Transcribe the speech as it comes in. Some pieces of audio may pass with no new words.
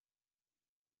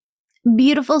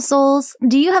Beautiful souls,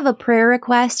 do you have a prayer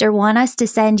request or want us to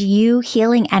send you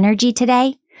healing energy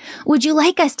today? Would you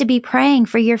like us to be praying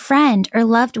for your friend or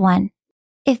loved one?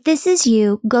 If this is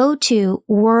you, go to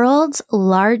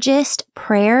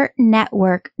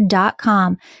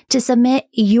worldslargestprayernetwork.com to submit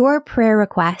your prayer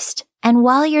request. And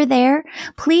while you're there,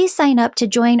 please sign up to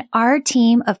join our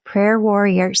team of prayer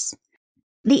warriors.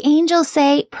 The angels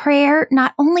say prayer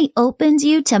not only opens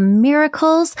you to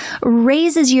miracles,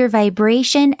 raises your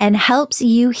vibration, and helps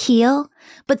you heal,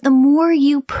 but the more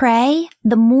you pray,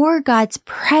 the more God's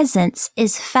presence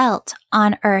is felt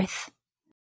on earth.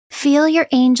 Feel your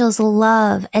angels'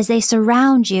 love as they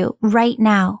surround you right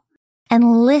now,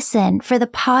 and listen for the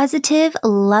positive,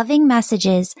 loving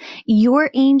messages your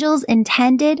angels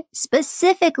intended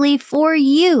specifically for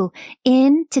you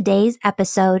in today's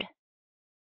episode.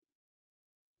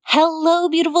 Hello,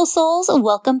 beautiful souls.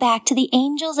 Welcome back to the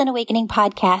Angels and Awakening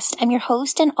podcast. I'm your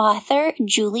host and author,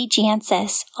 Julie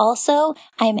Jancius. Also,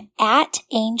 I'm at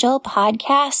Angel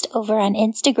Podcast over on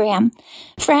Instagram.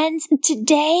 Friends,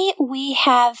 today we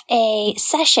have a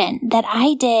session that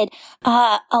I did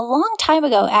a long time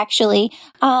ago, actually,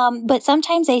 but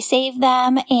sometimes I save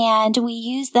them and we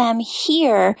use them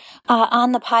here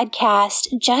on the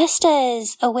podcast just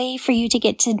as a way for you to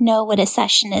get to know what a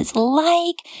session is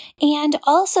like, and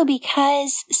also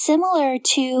because similar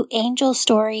to angel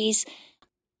stories,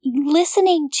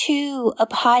 listening to a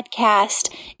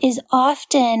podcast is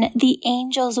often the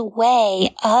angel's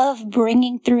way of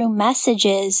bringing through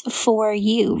messages for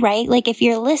you, right? Like if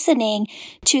you're listening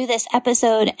to this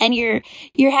episode and you're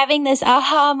having this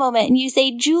aha moment and you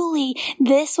say, Julie,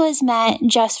 this was meant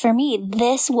just for me.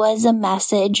 This was a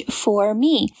message for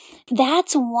me.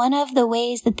 That's one of the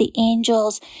ways that the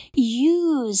angels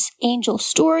use angel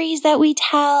stories that we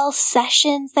tell,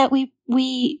 sessions that we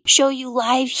show you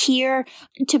live here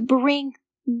to bring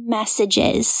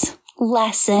messages,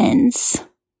 lessons,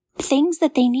 things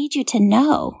that they need you to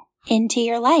know into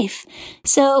your life.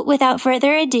 So without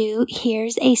further ado,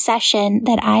 here's a session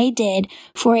that I did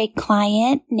for a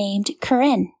client named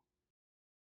Corinne.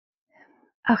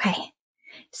 Okay.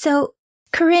 So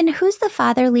Corinne, who's the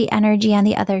fatherly energy on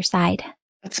the other side?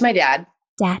 That's my dad.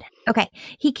 Dad. Okay.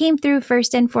 He came through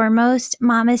first and foremost.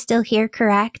 Mom is still here,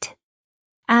 correct?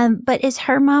 But is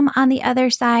her mom on the other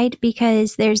side?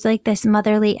 Because there's like this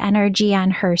motherly energy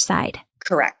on her side.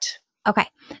 Correct. Okay.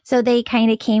 So they kind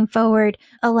of came forward.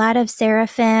 A lot of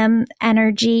seraphim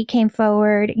energy came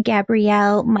forward.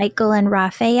 Gabrielle, Michael, and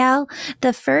Raphael.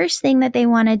 The first thing that they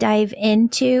want to dive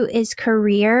into is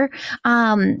career.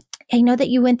 I know that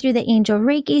you went through the Angel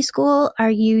Reiki school. Are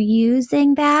you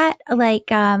using that? Like,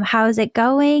 how is it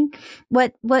going?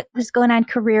 What was going on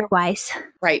career-wise?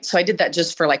 Right. So I did that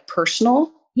just for like personal.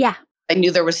 Yeah. I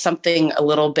knew there was something a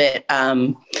little bit,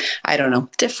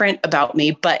 different about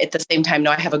me. But at the same time,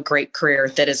 no, I have a great career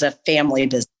that is a family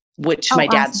business, which my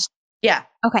dad's. Yeah.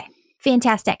 Okay.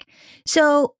 Fantastic.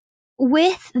 So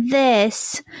with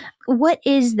this, what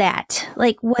is that?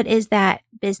 Like, what is that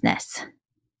business?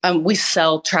 We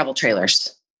sell travel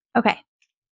trailers. Okay.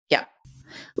 Yeah.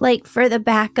 Like for the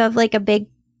back of like a big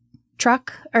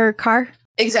truck or car?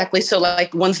 Exactly. So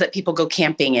like ones that people go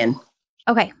camping in.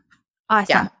 Okay. Awesome.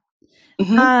 Yeah.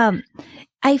 Mm-hmm.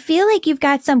 I feel like you've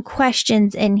got some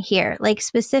questions in here, like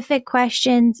specific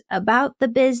questions about the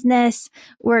business.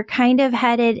 We're kind of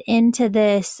headed into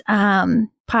this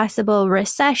possible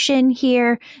recession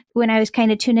here. When I was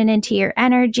kind of tuning into your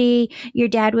energy, your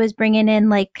dad was bringing in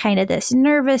like kind of this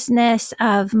nervousness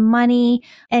of money,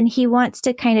 and he wants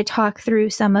to kind of talk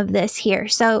through some of this here.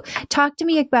 So talk to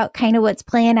me about kind of what's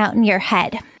playing out in your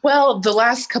head. Well, the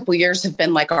last couple of years have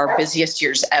been like our busiest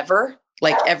years ever.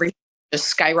 Like everything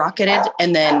just skyrocketed.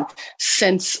 And then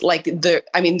since there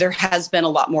has been a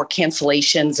lot more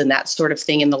cancellations and that sort of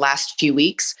thing in the last few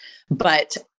weeks,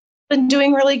 but been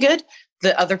doing really good.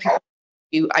 The other people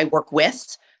I work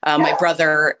with, my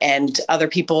brother and other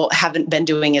people haven't been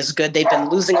doing as good. They've been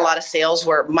losing a lot of sales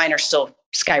where mine are still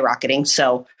skyrocketing.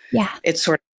 So yeah, it's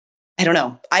sort of, I don't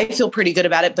know. I feel pretty good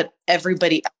about it, but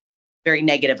everybody very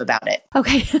negative about it.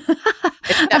 Okay.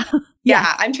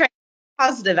 Yeah. I'm trying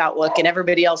positive outlook, and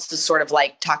everybody else is sort of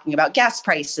like talking about gas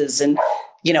prices and,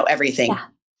 everything.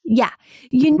 Yeah.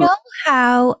 You know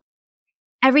how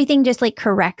everything just like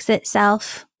corrects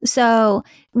itself. So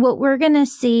what we're going to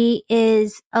see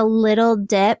is a little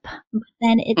dip, but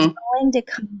then it's going to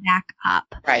come back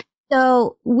up. Right.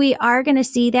 So we are going to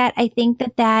see that. I think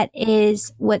that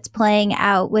is what's playing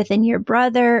out within your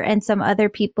brother and some other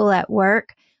people at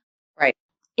work. Right.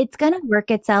 It's going to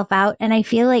work itself out. And I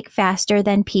feel like faster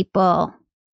than people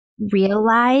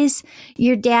realize.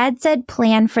 Your dad said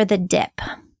plan for the dip.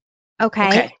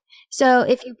 Okay. So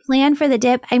if you plan for the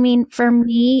dip, I mean, for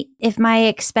me, if my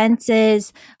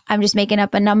expenses, I'm just making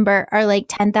up a number, are like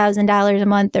 $10,000 a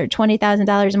month or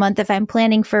 $20,000 a month, if I'm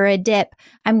planning for a dip,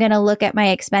 I'm going to look at my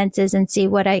expenses and see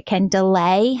what I can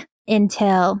delay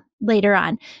until later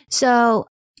on. So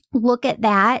look at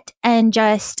that and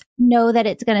just know that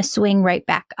it's going to swing right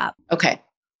back up. Okay.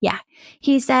 Yeah.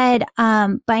 He said,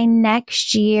 by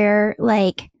next year,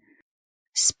 like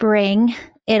spring,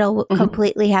 it'll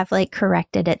completely have like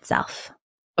corrected itself.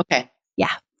 Okay.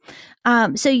 Yeah.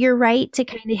 So you're right to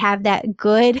kind of have that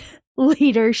good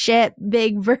leadership,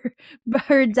 big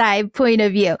bird's eye point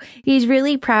of view. He's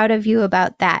really proud of you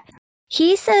about that.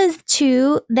 He says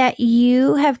too that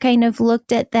you have kind of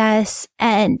looked at this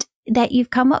and that you've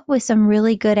come up with some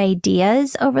really good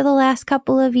ideas over the last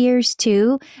couple of years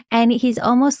too. And he's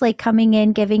almost like coming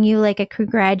in, giving you like a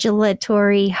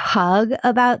congratulatory hug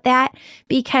about that,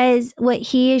 because what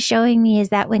he is showing me is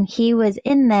that when he was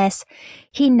in this,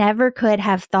 he never could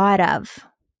have thought of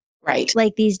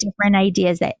like these different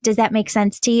ideas. Does that make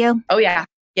sense to you? Oh yeah.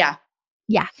 Yeah.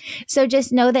 Yeah. So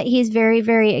just know that he's very,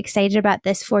 very excited about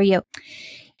this for you.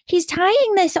 He's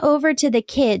tying this over to the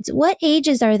kids. What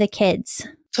ages are the kids?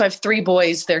 So I have 3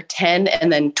 boys, they're 10, and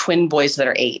then twin boys that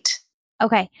are 8.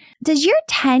 Okay. Does your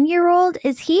 10-year-old,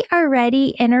 is he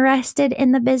already interested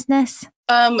in the business?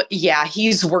 Yeah,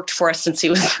 he's worked for us since he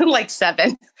was like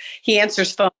 7. He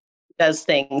answers phone, does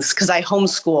things because I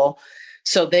homeschool.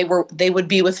 So they would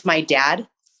be with my dad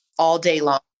all day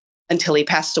long until he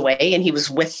passed away, and he was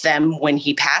with them when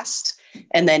he passed.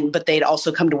 And then, but they'd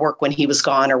also come to work when he was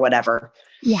gone or whatever.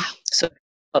 Yeah. So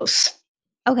close.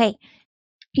 Okay.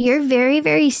 You're very,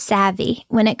 very savvy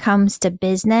when it comes to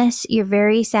business. You're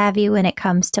very savvy when it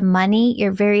comes to money.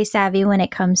 You're very savvy when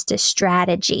it comes to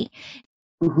strategy.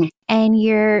 Mm-hmm. And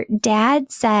your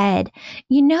dad said,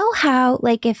 you know how,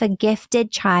 like, if a gifted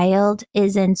child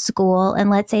is in school and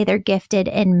let's say they're gifted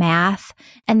in math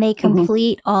and they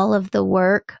complete all of the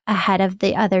work ahead of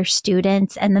the other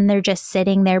students and then they're just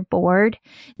sitting there bored.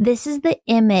 This is the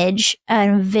image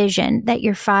and vision that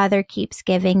your father keeps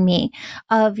giving me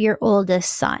of your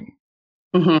oldest son.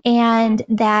 And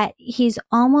that he's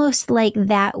almost like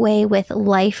that way with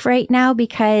life right now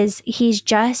because he's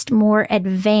just more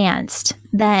advanced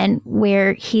than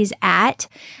where he's at.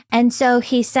 And so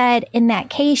he said, in that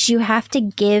case, you have to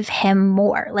give him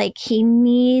more. Like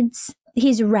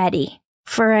he's ready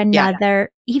for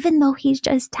another, even though he's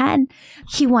just 10,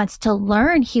 he wants to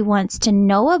learn. He wants to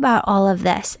know about all of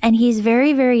this. And he's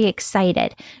very, very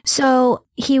excited. So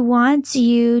he wants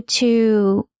you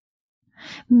to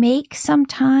make some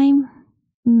time,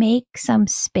 make some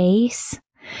space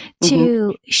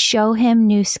to show him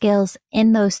new skills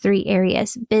in those 3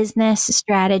 areas: business,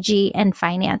 strategy, and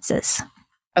finances.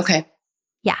 Okay.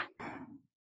 Yeah.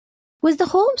 Was the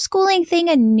homeschooling thing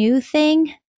a new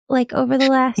thing, like over the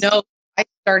last? No, I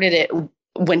started it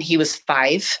when he was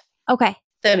 5. Okay.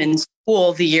 Them in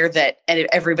school the year that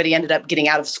everybody ended up getting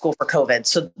out of school for COVID.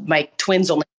 So my twins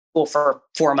only went to school for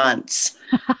 4 months.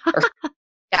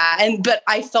 Yeah. But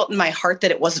I felt in my heart that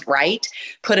it wasn't right.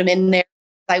 Put him in there.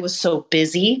 I was so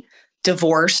busy,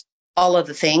 divorced, all of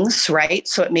the things. Right.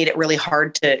 So it made it really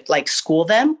hard to like school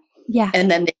them. Yeah.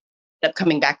 And then they ended up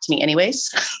coming back to me anyways.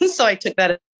 So I took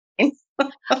that.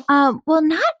 Well,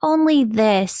 not only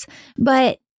this,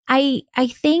 but I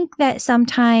think that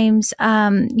sometimes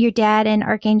your dad and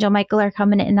Archangel Michael are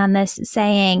coming in on this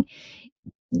saying,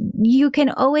 you can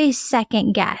always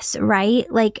second guess, right?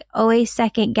 Like always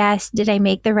second guess, did I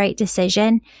make the right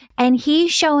decision? And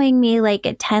he's showing me like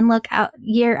a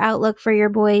 10-year outlook for your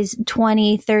boys,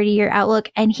 20, 30-year outlook.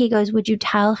 And he goes, would you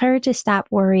tell her to stop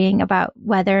worrying about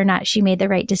whether or not she made the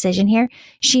right decision here?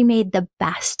 She made the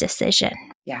best decision.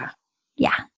 Yeah.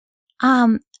 Yeah.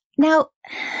 Now,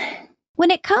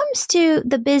 when it comes to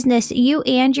the business, you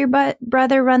and your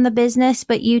brother run the business,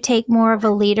 but you take more of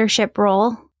a leadership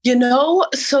role. You know,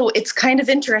 so it's kind of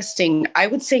interesting. I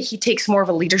would say he takes more of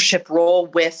a leadership role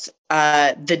with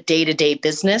the day-to-day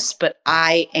business, but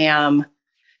I am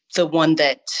the one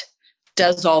that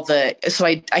does all the. So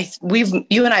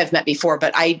you and I have met before,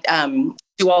 but I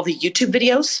do all the YouTube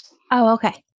videos. Oh,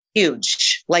 okay.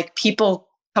 Huge. Like people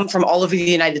come from all over the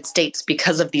United States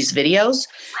because of these videos.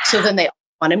 Wow. So then they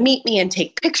want to meet me and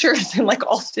take pictures and like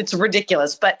all. It's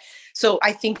ridiculous, but. So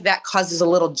I think that causes a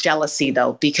little jealousy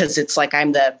though, because it's like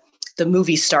I'm the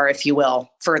movie star, if you will,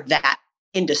 for that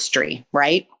industry,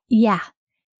 right? Yeah.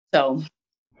 So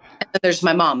and then there's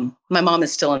my mom. My mom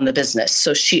is still in the business.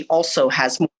 So she also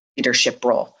has more leadership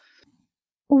role.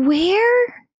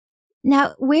 Where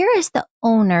Now, where is the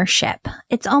ownership?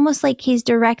 It's almost like he's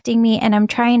directing me and I'm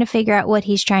trying to figure out what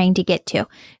he's trying to get to.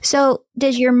 So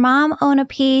does your mom own a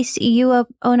piece? You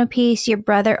own a piece? Your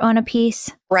brother own a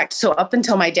piece? Correct. So up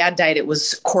until my dad died, it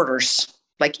was quarters,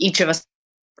 like each of us.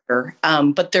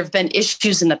 But there have been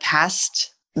issues in the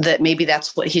past that maybe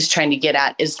that's what he's trying to get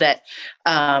at, is that,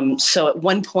 so at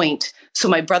one point, so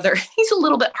my brother, he's a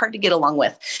little bit hard to get along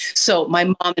with. So my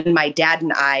mom and my dad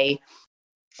and I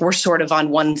were sort of on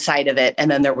one side of it. And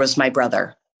then there was my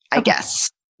brother, I guess.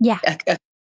 Yeah.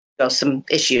 So some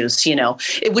issues,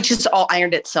 which has all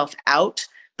ironed itself out.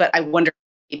 But I wonder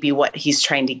maybe what he's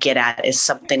trying to get at is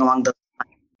something along those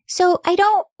lines. So I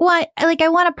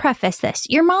want to preface this.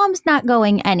 Your mom's not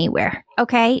going anywhere.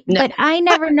 Okay. No. But I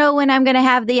never know when I'm going to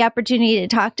have the opportunity to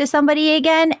talk to somebody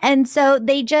again. And so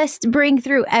they just bring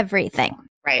through everything.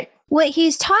 Right. What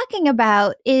he's talking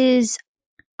about is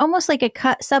almost like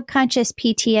a subconscious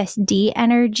PTSD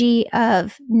energy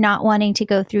of not wanting to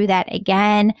go through that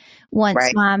again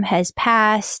once mom has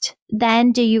passed.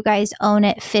 Then do you guys own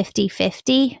it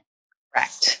 50-50?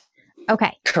 Correct.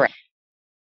 Okay. Correct.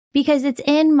 Because it's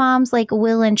in mom's like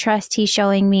will and trust. He's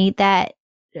showing me that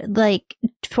like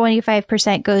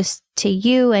 25% goes to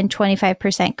you and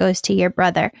 25% goes to your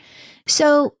brother.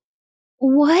 So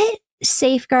what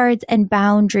safeguards and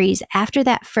boundaries after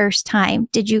that first time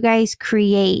did you guys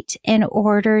create in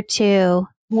order to?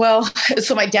 Well,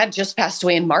 so my dad just passed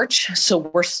away in March. So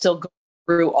we're still going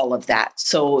through all of that.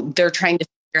 So they're trying to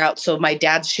figure out. So my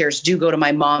dad's shares do go to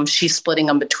my mom. She's splitting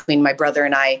them between my brother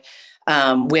and I.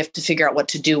 We have to figure out what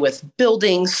to do with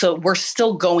buildings. So we're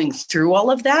still going through all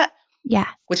of that. Yeah.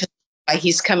 Which is why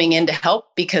he's coming in to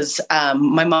help, because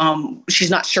my mom,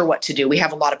 she's not sure what to do. We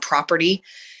have a lot of property.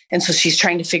 And so she's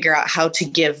trying to figure out how to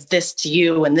give this to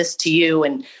you and this to you,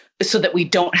 and so that we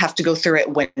don't have to go through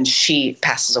it when she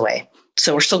passes away.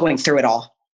 So we're still going through it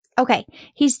all. Okay.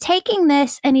 He's taking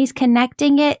this and he's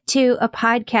connecting it to a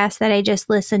podcast that I just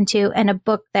listened to and a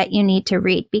book that you need to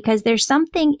read, because there's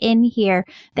something in here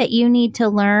that you need to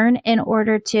learn in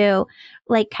order to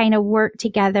like kind of work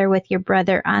together with your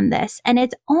brother on this. And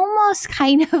it's almost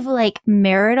kind of like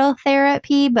marital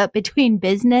therapy, but between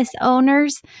business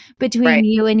owners, between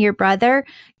you and your brother,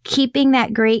 keeping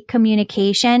that great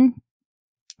communication.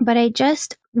 But I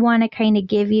just want to kind of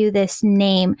give you this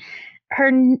name. Her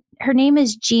name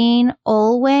is Jean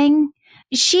Olwing.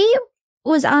 She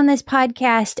was on this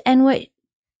podcast, and what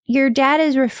your dad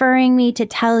is referring me to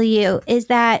tell you is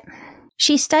that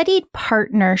she studied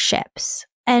partnerships,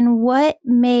 and what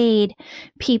made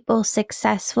people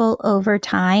successful over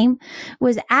time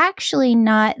was actually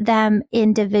not them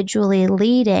individually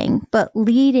leading, but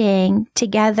leading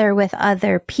together with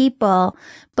other people,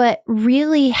 but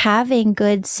really having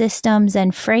good systems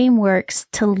and frameworks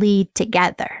to lead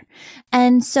together.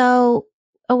 And so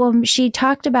she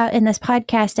talked about in this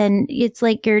podcast, and it's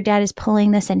like your dad is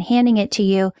pulling this and handing it to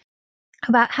you,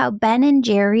 about how Ben and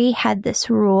Jerry had this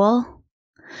rule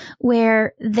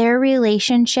where their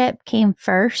relationship came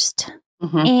first.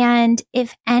 Mm-hmm. And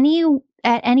if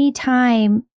at any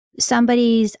time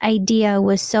somebody's idea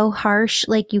was so harsh,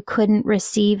 like you couldn't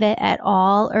receive it at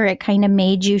all, or it kind of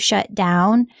made you shut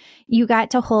down, you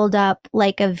got to hold up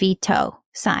like a veto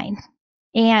sign.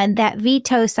 And that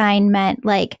veto sign meant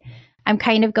like, I'm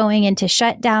kind of going into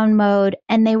shutdown mode.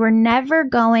 And they were never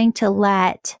going to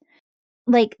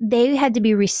they had to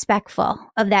be respectful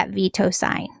of that veto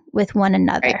sign with one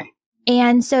another. Right.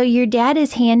 And so your dad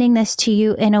is handing this to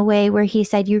you in a way where he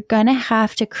said, you're going to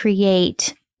have to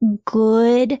create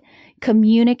good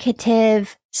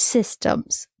communicative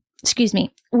systems,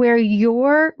 where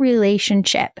your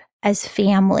relationship as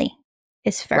family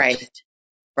is first.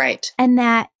 Right. And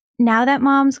that now that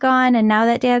mom's gone and now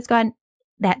that dad's gone,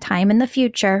 that time in the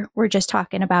future we're just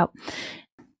talking about,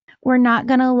 we're not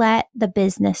going to let the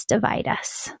business divide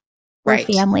us. We're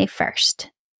family first.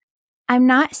 I'm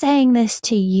not saying this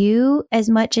to you as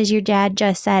much as your dad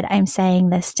just said, I'm saying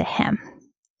this to him.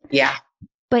 Yeah.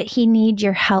 But he needs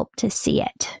your help to see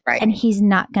it. Right. And he's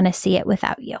not going to see it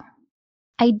without you.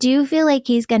 I do feel like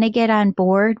he's going to get on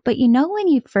board. But you know, when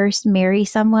you first marry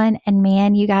someone and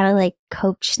man, you got to like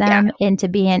coach them into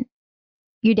being,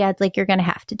 your dad's like, you're going to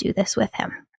have to do this with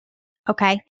him.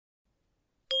 Okay.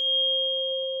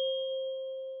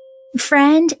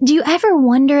 Friend, do you ever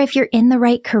wonder if you're in the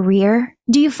right career?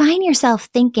 Do you find yourself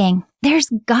thinking, there's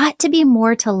got to be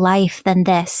more to life than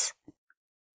this?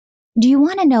 Do you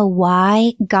want to know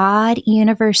why God,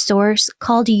 universe, source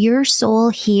called your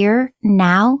soul here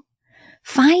now?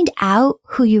 Find out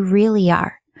who you really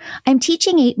are. I'm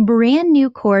teaching a brand new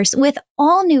course with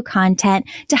all new content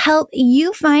to help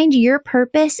you find your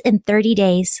purpose in 30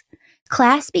 days.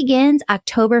 Class begins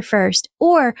October 1st,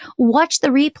 or watch the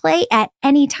replay at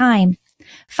any time.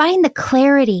 Find the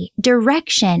clarity,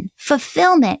 direction,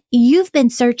 fulfillment you've been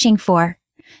searching for.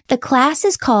 The class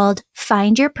is called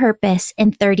Find Your Purpose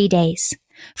in 30 Days.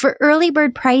 For early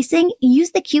bird pricing,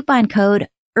 use the coupon code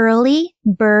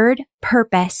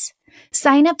EARLYBIRDPURPOSE.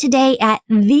 Sign up today at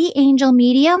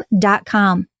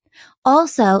theangelmedium.com.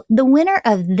 Also, the winner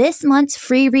of this month's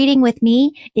free reading with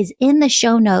me is in the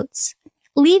show notes.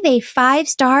 Leave a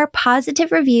 5-star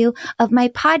positive review of my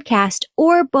podcast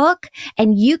or book,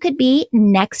 and you could be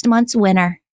next month's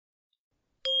winner.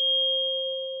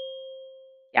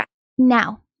 Yeah.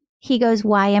 Now, he goes,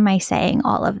 why am I saying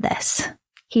all of this?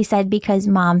 He said, because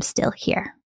mom's still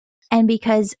here. And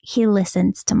because he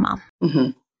listens to mom.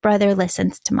 Mm-hmm. Brother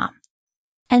listens to mom.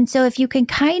 And so if you can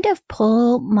kind of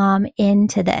pull mom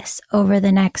into this over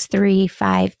the next 3,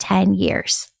 5, 10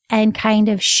 years, and kind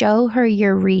of show her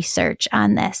your research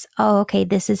on this. Oh, okay,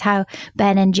 this is how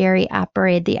Ben and Jerry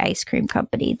operated the ice cream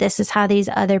company. This is how these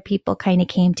other people kind of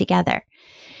came together.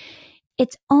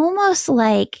 It's almost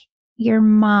like your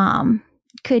mom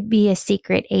could be a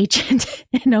secret agent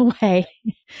in a way,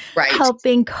 right?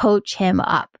 Helping coach him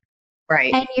up.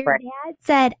 Right. And your dad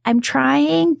said, I'm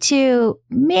trying to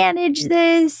manage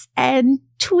this and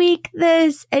tweak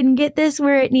this and get this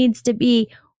where it needs to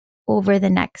be over the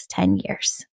next 10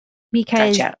 years.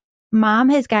 Because mom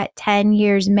has got 10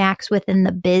 years max within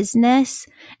the business,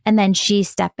 and then she's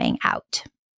stepping out.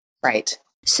 Right.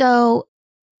 So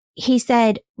he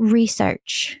said,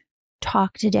 research,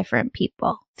 talk to different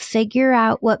people, figure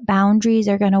out what boundaries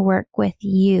are going to work with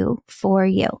you for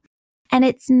you. And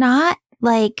it's not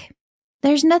like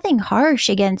there's nothing harsh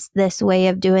against this way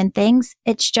of doing things.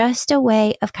 It's just a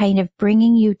way of kind of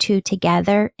bringing you two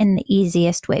together in the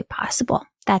easiest way possible.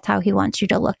 That's how he wants you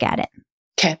to look at it.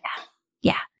 Okay.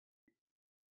 Yeah.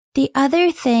 The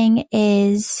other thing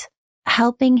is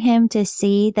helping him to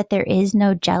see that there is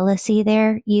no jealousy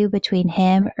there, you between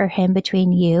him or him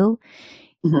between you,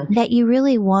 that you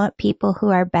really want people who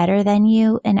are better than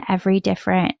you in every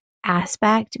different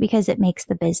aspect because it makes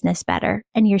the business better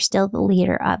and you're still the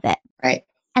leader of it. Right.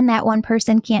 And that one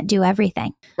person can't do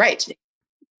everything. Right.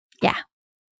 Yeah.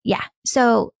 Yeah.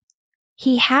 So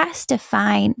he has to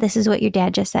find, this is what your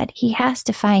dad just said, he has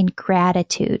to find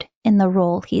gratitude in the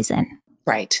role he's in.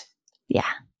 Right. Yeah.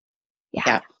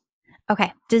 Yeah.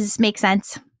 Okay. Does this make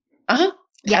sense? Uh-huh.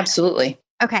 Yeah. Absolutely.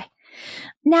 Okay.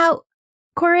 Now,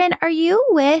 Corinne, are you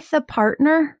with a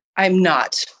partner? I'm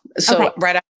not. So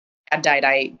right after Dad died,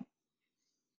 I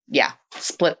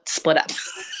split up.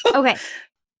 Okay.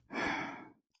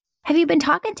 Have you been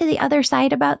talking to the other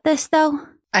side about this though?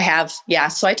 I have. Yeah.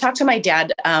 So I talked to my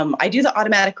dad. I do the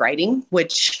automatic writing,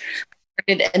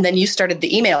 and then you started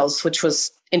the emails, which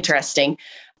was interesting.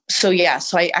 So yeah,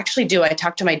 so I actually do. I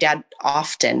talk to my dad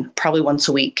often, probably once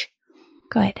a week.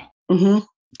 Good. Mm-hmm.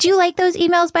 Do you like those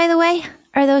emails, by the way?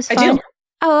 Are those fun? I do.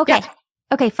 Oh, okay. Yeah.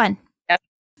 Okay, fun. Yeah.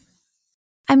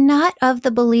 I'm not of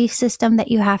the belief system that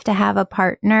you have to have a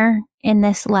partner in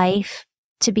this life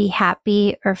to be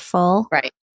happy or full.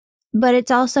 Right. But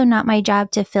it's also not my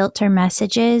job to filter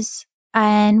messages.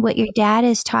 And what your dad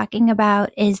is talking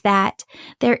about is that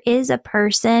there is a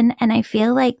person, and I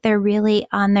feel like they're really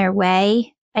on their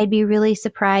way. I'd be really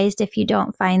surprised if you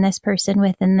don't find this person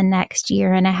within the next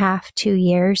 1.5 to 2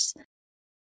 years.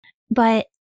 But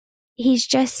he's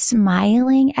just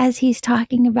smiling as he's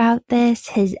talking about this.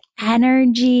 His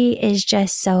energy is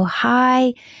just so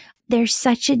high. There's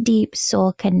such a deep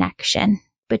soul connection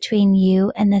between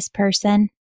you and this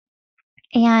person.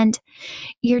 And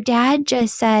your dad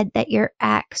just said that your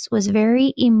ex was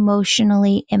very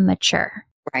emotionally immature.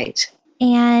 Right.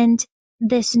 And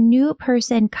this new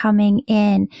person coming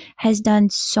in has done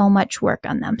so much work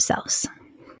on themselves.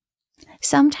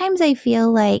 Sometimes I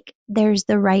feel like there's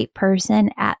the right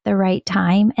person at the right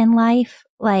time in life.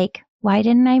 Like, why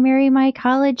didn't I marry my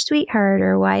college sweetheart?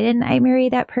 Or why didn't I marry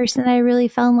that person that I really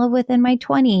fell in love with in my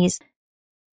 20s?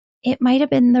 It might have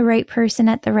been the right person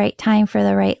at the right time for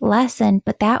the right lesson,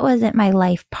 but that wasn't my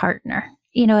life partner.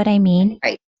 You know what I mean?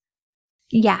 Right.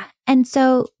 Yeah. And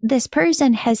so this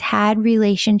person has had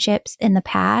relationships in the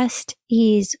past.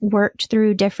 He's worked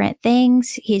through different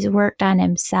things. He's worked on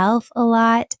himself a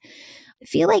lot. I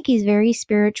feel like he's very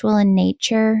spiritual in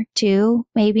nature too.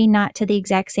 Maybe not to the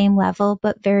exact same level,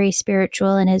 but very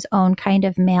spiritual in his own kind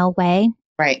of male way.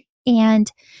 Right.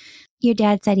 And your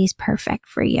dad said he's perfect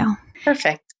for you.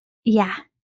 Perfect. Yeah.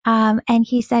 And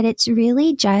he said it's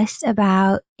really just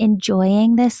about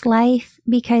enjoying this life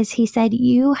because he said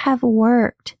you have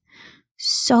worked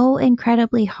so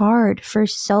incredibly hard for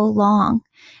so long.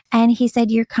 And he said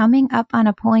you're coming up on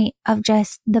a point of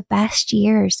just the best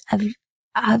years of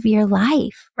of your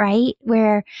life, right?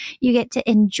 Where you get to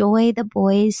enjoy the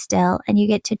boys still, and you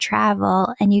get to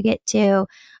travel, and you get to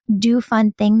do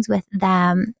fun things with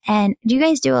them. And do you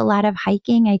guys do a lot of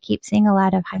hiking? I keep seeing a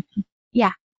lot of hiking.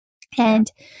 Yeah.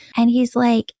 And he's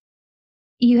like,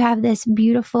 you have this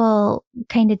beautiful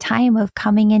kind of time of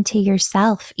coming into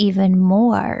yourself even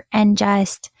more. And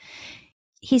just,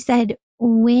 he said,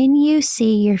 when you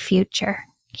see your future,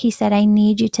 he said, I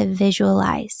need you to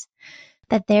visualize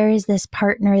that there is this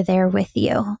partner there with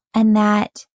you, and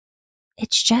that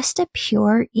it's just a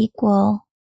pure equal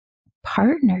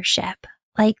partnership.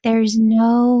 Like there's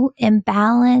no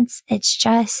imbalance. It's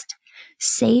just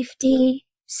safety,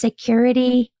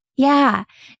 security. Yeah.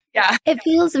 Yeah. It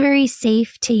feels very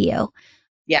safe to you.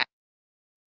 Yeah.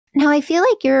 Now, I feel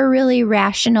like you're a really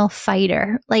rational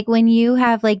fighter. Like when you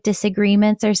have like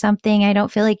disagreements or something, I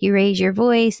don't feel like you raise your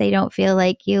voice. I don't feel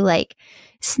like you like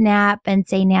snap and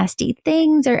say nasty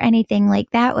things or anything like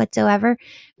that whatsoever.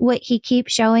 What he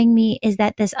keeps showing me is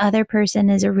that this other person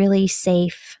is a really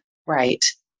safe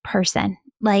person.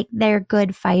 Like they're a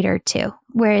good fighter too,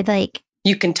 where like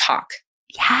you can talk.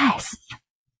 Yes.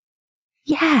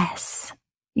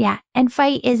 Yeah. And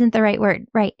fight isn't the right word,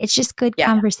 right? It's just good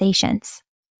conversations.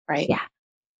 Right.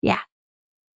 Yeah.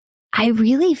 I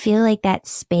really feel like that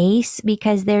space,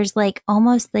 because there's like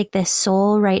almost like this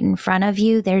soul right in front of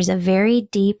you. There's a very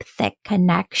deep, thick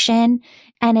connection,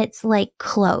 and it's like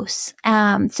close.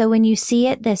 So when you see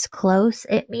it this close,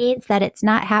 it means that it's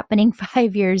not happening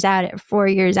 5 years out, or 4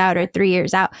 years out, or 3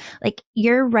 years out. Like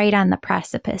you're right on the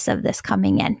precipice of this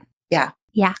coming in. Yeah.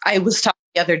 Yeah. I was talking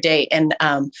the other day, and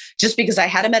just because I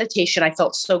had a meditation, I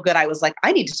felt so good. I was like,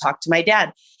 I need to talk to my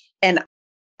dad. And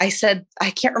I said,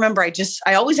 I can't remember.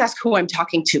 I always ask who I'm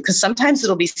talking to, because sometimes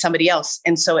it'll be somebody else.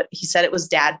 And so he said it was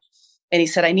Dad. And he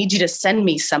said, I need you to send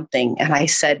me something. And I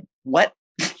said, what?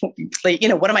 Like,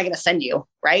 what am I going to send you?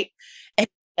 Right. And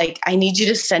like, I need you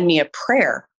to send me a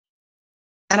prayer.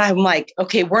 And I'm like,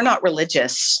 okay, we're not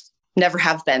religious. Never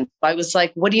have been. I was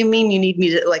like, what do you mean you need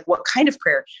me to, like, what kind of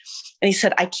prayer? And he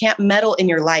said, I can't meddle in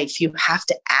your life. You have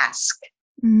to ask.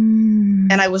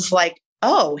 And I was like,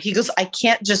 oh, he goes, I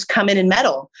can't just come in and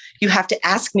meddle. You have to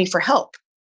ask me for help.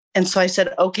 And so I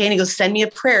said, okay. And he goes, send me a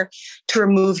prayer to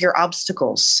remove your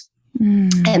obstacles.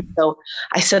 And so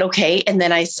I said, okay. And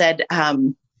then I said,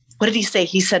 what did he say?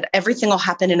 He said, everything will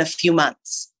happen in a few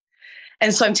months.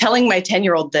 And so I'm telling my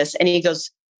 10-year-old this, and he goes,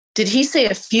 did he say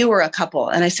a few or a couple?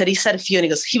 And I said, he said a few. And he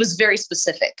goes, he was very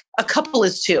specific. A couple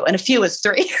is 2 and a few is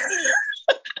 3.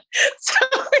 So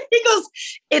he goes,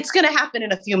 it's going to happen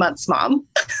in a few months, Mom.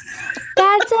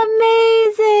 That's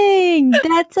amazing.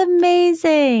 That's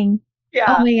amazing.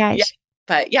 Yeah. Oh my gosh. Yeah.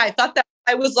 But yeah, I thought that,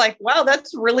 I was like, wow,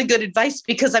 that's really good advice,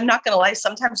 because I'm not going to lie.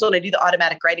 Sometimes when I do the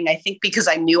automatic writing, I think because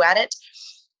I'm new at it,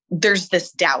 there's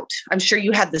this doubt. I'm sure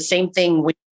you had the same thing when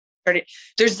you started.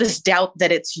 There's this doubt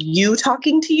that it's you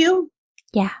talking to you.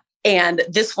 Yeah. And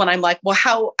this one, I'm like, well,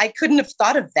 how? I couldn't have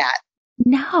thought of that.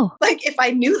 No. Like if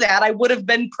I knew that, I would have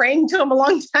been praying to him a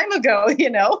long time ago,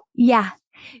 Yeah.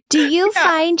 Do you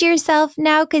find yourself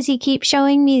now, because he keeps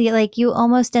showing me like you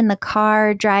almost in the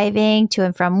car driving to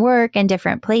and from work and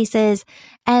different places,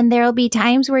 and there'll be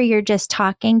times where you're just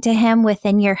talking to him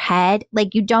within your head,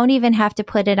 like you don't even have to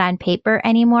put it on paper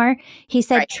anymore. He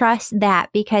said, trust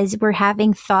that, because we're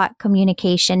having thought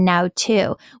communication now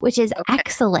too, which is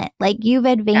excellent. Like you've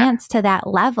advanced to that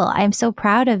level. I'm so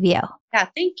proud of you. Yeah,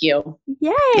 thank you.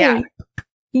 Yay. Yeah.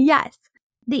 Yes.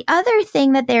 The other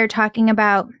thing that they're talking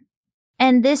about,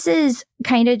 and this is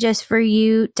kind of just for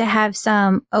you to have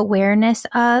some awareness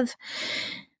of,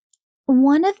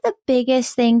 one of the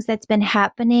biggest things that's been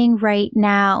happening right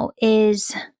now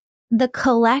is the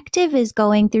collective is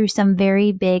going through some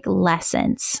very big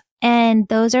lessons. And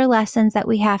those are lessons that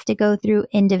we have to go through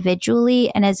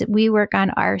individually. And as we work on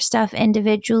our stuff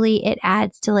individually, it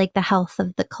adds to like the health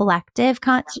of the collective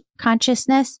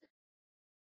consciousness.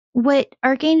 What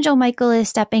Archangel Michael is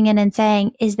stepping in and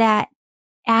saying is that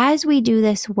as we do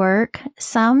this work,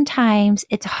 sometimes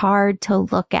it's hard to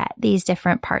look at these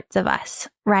different parts of us,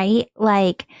 right?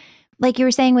 Like you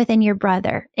were saying within your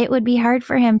brother, it would be hard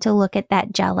for him to look at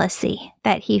that jealousy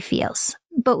that he feels.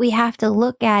 But we have to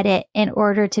look at it in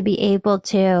order to be able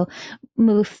to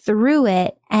move through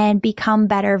it and become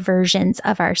better versions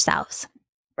of ourselves.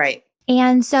 Right.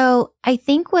 And so I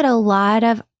think what a lot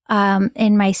of,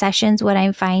 in my sessions, what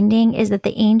I'm finding is that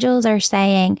the angels are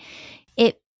saying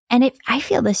I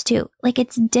feel this too, like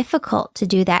it's difficult to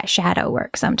do that shadow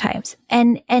work sometimes.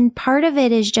 And part of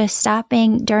it is just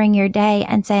stopping during your day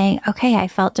and saying, okay, I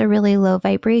felt a really low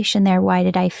vibration there. Why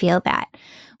did I feel that?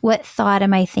 What thought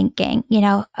am I thinking? You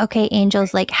know, okay,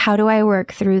 angels, like, how do I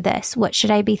work through this? What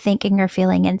should I be thinking or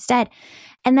feeling instead?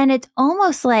 And then it's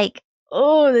almost like,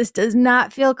 oh, this does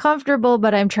not feel comfortable,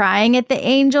 but I'm trying it the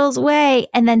angel's way.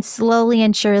 And then slowly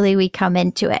and surely we come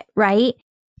into it, right?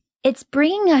 It's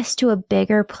bringing us to a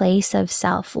bigger place of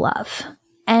self-love.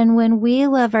 And when we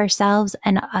love ourselves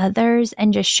and others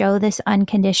and just show this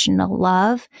unconditional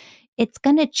love, it's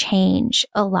going to change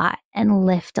a lot and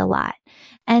lift a lot.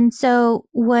 And so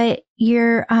what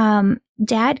your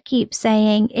dad keeps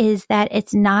saying is that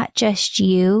it's not just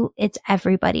you, it's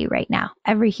everybody right now,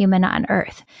 every human on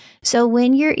earth. So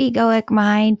when your egoic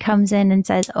mind comes in and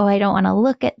says, oh, I don't want to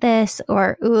look at this,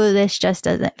 or, ooh, this just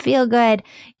doesn't feel good,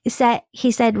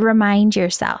 he said, remind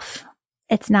yourself,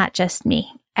 it's not just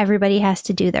me. Everybody has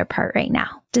to do their part right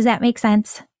now. Does that make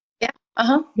sense? Yeah.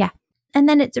 Uh-huh. Yeah. And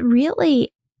then it's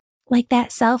really like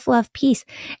that self-love piece.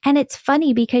 And it's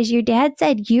funny because your dad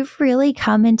said you've really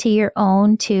come into your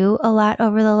own too a lot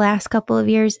over the last couple of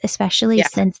years, especially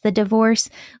since the divorce.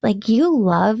 Like you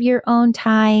love your own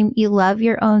time. You love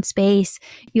your own space.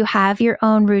 You have your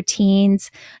own routines.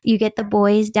 You get the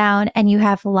boys down and you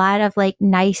have a lot of like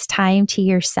nice time to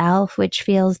yourself, which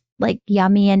feels like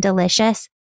yummy and delicious.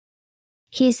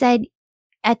 He said,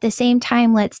 at the same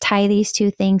time, let's tie these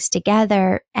two things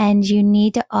together. And you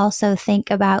need to also think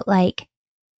about like,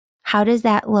 how does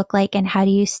that look like? And how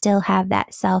do you still have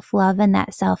that self-love and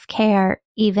that self-care,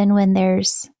 even when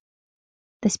there's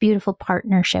this beautiful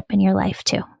partnership in your life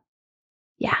too?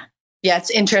 Yeah. Yeah. It's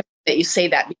interesting that you say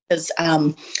that because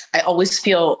I always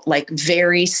feel like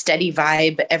very steady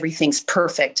vibe. Everything's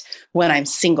perfect when I'm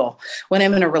single. When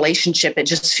I'm in a relationship, it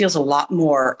just feels a lot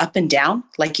more up and down.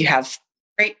 Like you have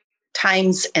great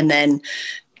times and then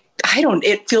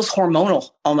it feels hormonal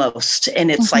almost.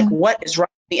 And it's like, what is wrong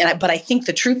with me? But I think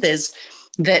the truth is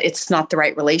that it's not the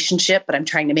right relationship, but I'm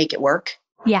trying to make it work.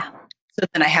 Yeah. So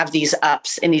then I have these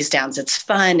ups and these downs. It's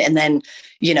fun. And then,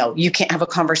 you can't have a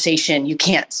conversation. You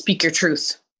can't speak your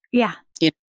truth. Yeah.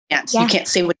 You can't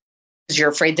say what you're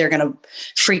afraid they're going to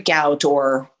freak out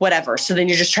or whatever. So then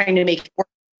you're just trying to make it work.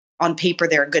 On paper,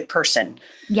 they're a good person.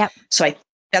 Yep. So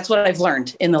that's what I've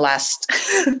learned in the last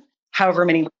however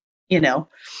many,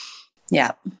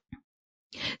 Yeah.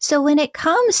 So when it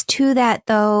comes to that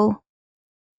though,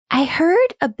 I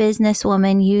heard a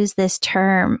businesswoman use this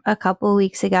term a couple of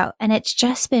weeks ago, and it's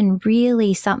just been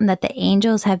really something that the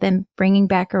angels have been bringing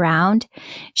back around.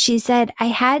 She said, I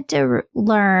had to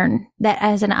learn that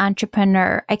as an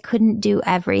entrepreneur, I couldn't do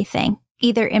everything,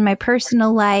 either in my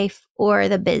personal life or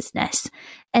the business.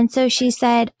 And so she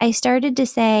said, I started to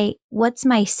say, what's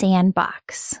my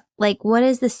sandbox? Like, what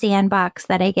is the sandbox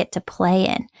that I get to play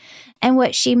in? And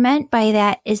what she meant by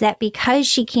that is that because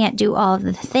she can't do all of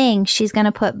the things, she's going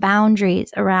to put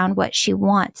boundaries around what she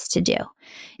wants to do.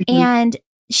 And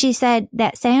she said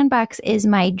that sandbox is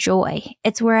my joy.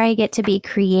 It's where I get to be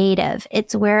creative.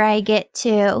 It's where I get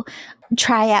to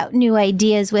try out new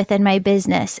ideas within my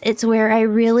business. It's where I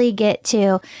really get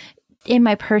to, in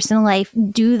my personal life,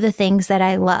 do the things that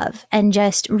I love and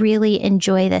just really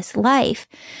enjoy this life.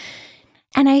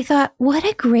 And I thought, what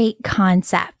a great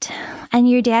concept. And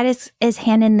your dad is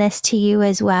handing this to you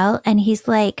as well. And he's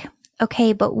like,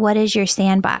 okay, but what is your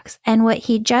sandbox? And what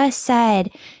he just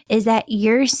said is that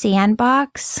your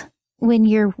sandbox, when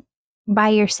you're by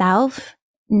yourself,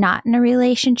 not in a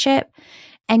relationship,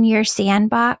 and your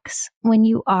sandbox, when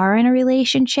you are in a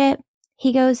relationship,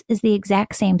 he goes, is the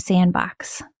exact same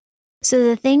sandbox. So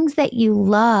the things that you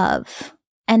love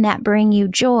and that bring you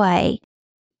joy,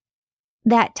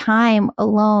 that time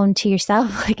alone to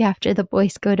yourself, like after the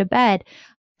boys go to bed,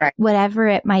 right, whatever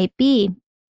it might be,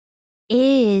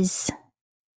 is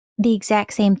the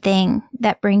exact same thing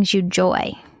that brings you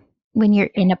joy when you're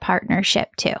in a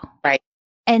partnership too. Right.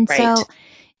 And so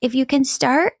if you can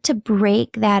start to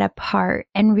break that apart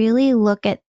and really look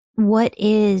at what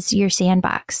is your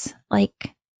sandbox,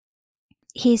 like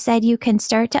he said, you can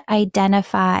start to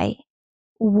identify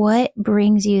what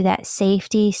brings you that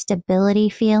safety, stability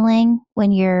feeling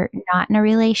when you're not in a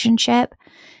relationship.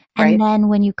 And then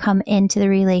when you come into the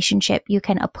relationship, you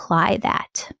can apply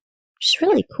that. Which is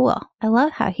really cool. I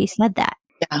love how he said that.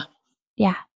 Yeah.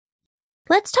 Yeah.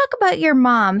 Let's talk about your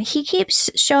mom. He keeps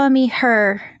showing me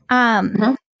her.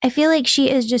 I feel like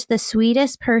she is just the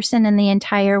sweetest person in the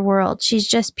entire world. She's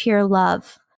just pure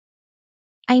love.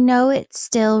 I know it's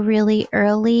still really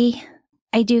early.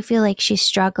 I do feel like she's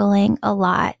struggling a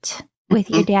lot with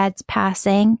your dad's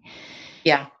passing.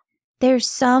 Yeah. There's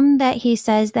some that he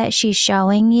says that she's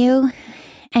showing you,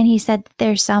 and he said that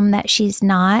there's some that she's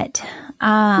not.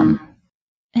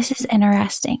 This is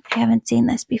interesting. I haven't seen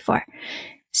this before.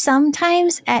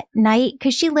 sometimes at night,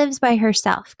 because she lives by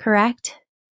herself, correct?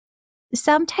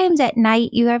 Sometimes at night,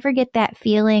 you ever get that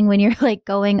feeling when you're like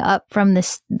going up from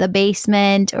the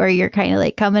basement, or you're kind of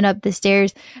like coming up the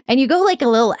stairs and you go like a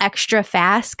little extra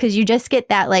fast because you just get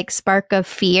that like spark of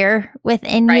fear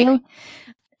within you.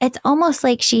 It's almost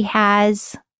like she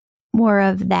has more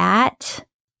of that.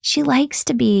 She likes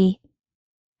to be,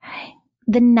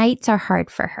 the nights are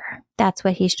hard for her. That's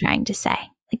what he's trying to say.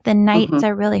 Like the nights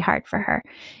are really hard for her.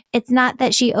 It's not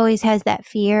that she always has that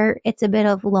fear. It's a bit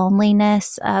of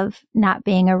loneliness of not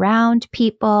being around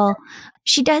people.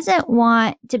 She doesn't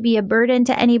want to be a burden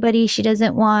to anybody. She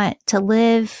doesn't want to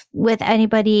live with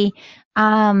anybody.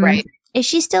 Is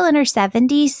she still in her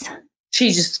 70s?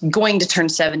 She's just going to turn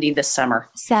 70 this summer.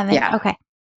 Yeah. Okay.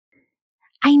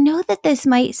 I know that this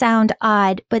might sound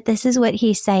odd, but this is what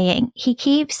he's saying. He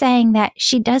keeps saying that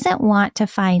she doesn't want to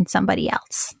find somebody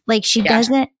else. Like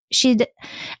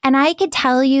and I could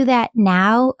tell you that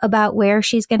now about where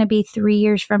she's going to be 3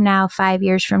 years from now, 5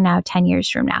 years from now, 10 years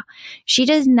from now. She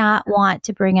does not want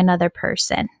to bring another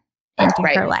person into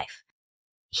her life.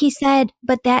 He said,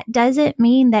 but that doesn't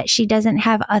mean that she doesn't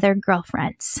have other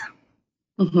girlfriends.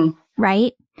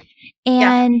 Right?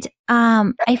 And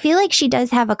I feel like she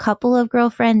does have a couple of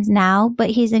girlfriends now, but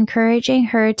he's encouraging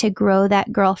her to grow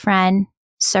that girlfriend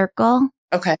circle.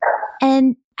 Okay.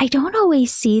 And I don't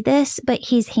always see this, but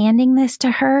he's handing this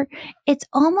to her. It's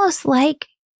almost like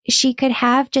she could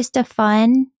have just a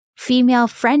fun female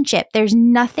friendship. There's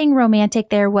nothing romantic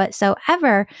there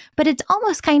whatsoever, but it's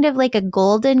almost kind of like a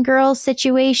Golden Girls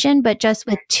situation, but just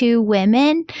with two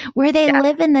women where they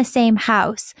live in the same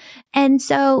house. And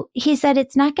so he said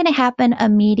it's not going to happen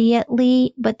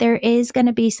immediately, but there is going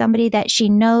to be somebody that she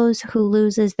knows who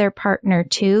loses their partner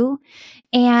too.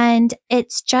 And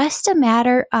it's just a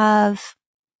matter of,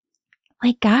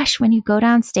 like, gosh, when you go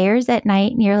downstairs at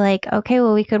night and you're like, okay,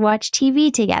 well, we could watch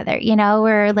TV together,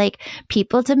 or like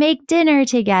people to make dinner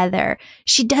together.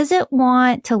 She doesn't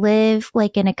want to live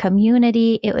like in a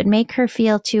community. It would make her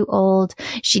feel too old.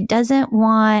 She doesn't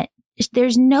want,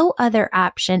 there's no other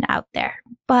option out there.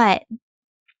 But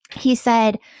he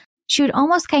said she would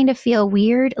almost kind of feel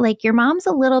weird. Like your mom's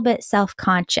a little bit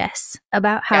self-conscious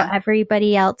about how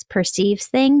everybody else perceives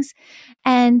things.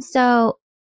 And so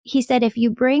he said, if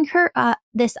you bring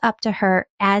this up to her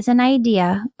as an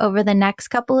idea over the next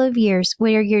couple of years,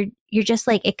 where you're just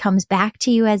like, it comes back to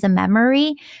you as a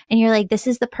memory and you're like, this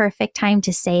is the perfect time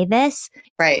to say this.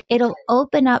 Right. It'll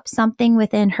open up something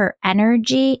within her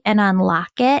energy and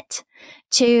unlock it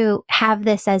to have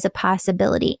this as a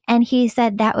possibility. And he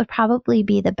said that would probably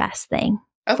be the best thing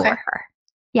for her.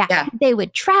 Yeah. They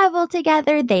would travel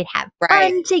together. They'd have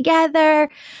fun together.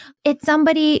 It's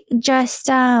somebody just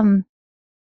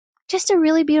a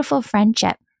really beautiful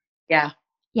friendship. Yeah.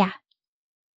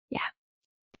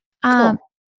 Cool.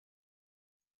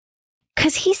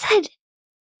 'Cause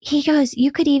he goes,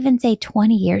 you could even say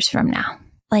 20 years from now,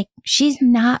 like she's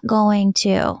not going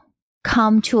to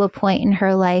come to a point in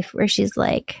her life where she's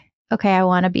like, okay, I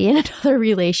want to be in another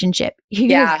relationship.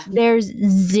 There's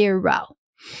zero.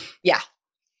 Yeah.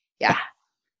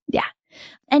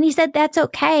 And he said, that's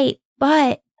okay,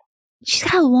 but she's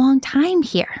got a long time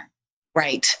here.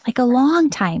 Right. Like a long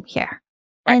time here.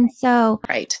 Right. And so,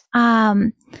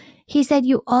 he said,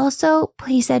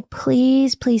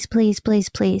 please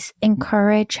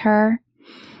encourage her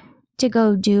to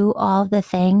go do all the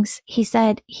things. He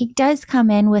said he does come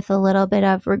in with a little bit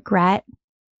of regret,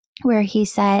 where he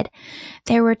said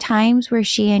there were times where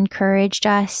she encouraged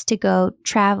us to go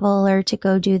travel or to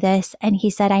go do this. And he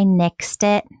said, I nixed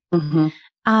it.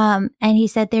 And he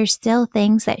said, there's still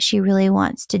things that she really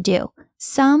wants to do.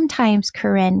 Sometimes,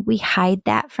 Corinne, we hide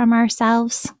that from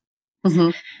ourselves,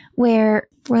 where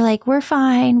we're like, we're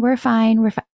fine.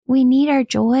 We need our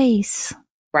joys.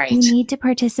 Right. We need to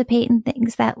participate in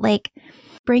things that like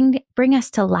bring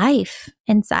us to life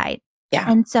inside. Yeah.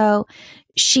 And so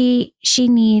she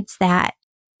needs that.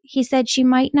 He said she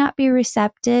might not be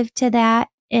receptive to that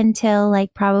until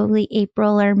like probably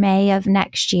April or May of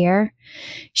next year.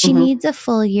 She needs a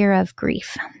full year of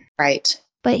grief. Right.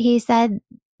 But he said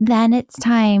then it's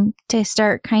time to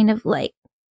start kind of like,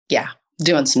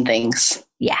 doing some things.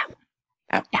 Yeah.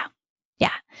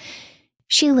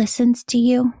 She listens to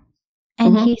you.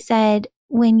 And he said,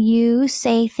 when you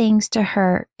say things to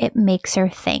her, it makes her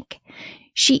think.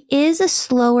 She is a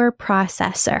slower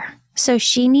processor. So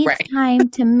she needs time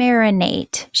to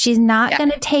marinate. She's not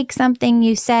going to take something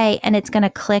you say and it's going to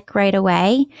click right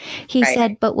away. He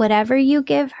said, but whatever you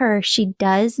give her, she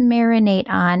does marinate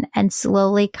on and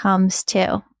slowly comes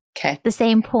to the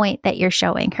same point that you're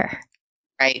showing her.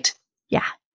 Right. Yeah.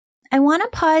 I want to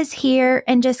pause here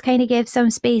and just kind of give some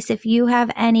space if you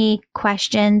have any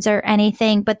questions or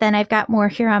anything, but then I've got more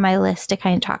here on my list to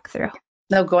kind of talk through.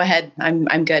 No, go ahead. I'm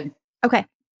good. Okay.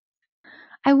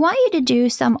 I want you to do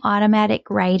some automatic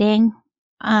writing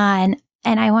and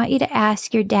I want you to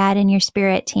ask your dad and your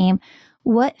spirit team,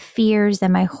 what fears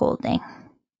am I holding?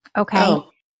 Okay. Oh.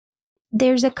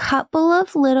 There's a couple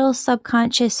of little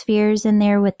subconscious fears in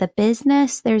there with the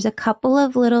business. There's a couple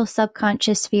of little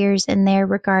subconscious fears in there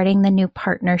regarding the new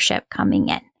partnership coming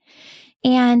in.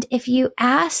 And if you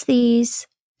ask these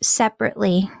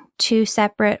separately, 2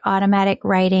 separate automatic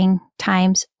writing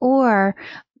times, or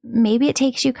maybe it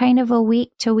takes you kind of a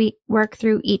week to work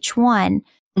through each one.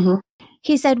 Mm-hmm.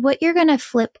 He said, what you're going to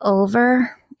flip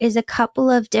over is a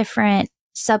couple of different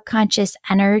subconscious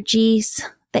energies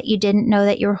that you didn't know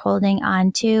that you were holding on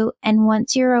to. And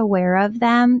once you're aware of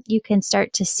them, you can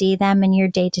start to see them in your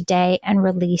day to day and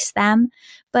release them.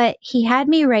 But he had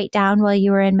me write down while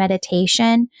you were in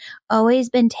meditation, always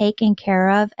been taken care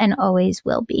of and always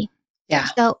will be. Yeah.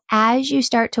 So as you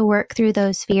start to work through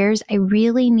those fears, I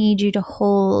really need you to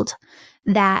hold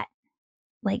that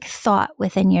like thought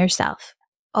within yourself.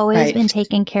 Always been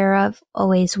taken care of,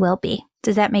 always will be.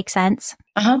 Does that make sense?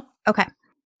 Uh-huh. Okay.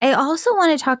 I also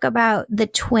want to talk about the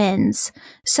twins.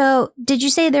 So did you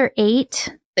say they're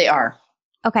 8? They are.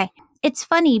 Okay. It's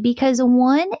funny because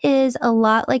one is a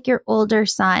lot like your older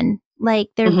son. Like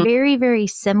they're very, very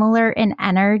similar in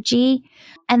energy.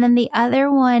 And then the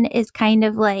other one is kind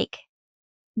of like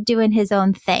doing his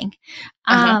own thing.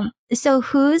 So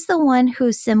who's the one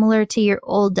who's similar to your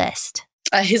oldest?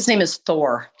 His name is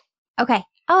Thor. Okay.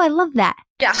 Oh, I love that.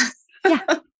 Yeah.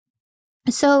 Yeah.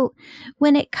 So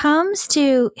when it comes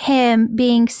to him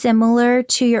being similar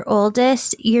to your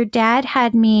oldest, your dad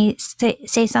had me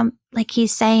say something like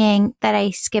he's saying that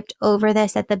I skipped over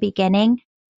this at the beginning.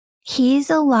 He's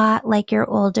a lot like your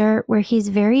older, where he's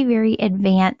very, very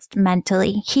advanced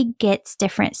mentally. He gets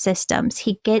different systems.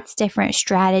 He gets different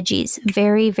strategies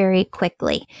very, very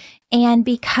quickly. And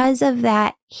because of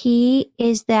that, he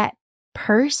is that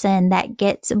person that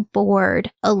gets bored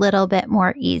a little bit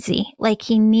more easy. Like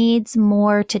he needs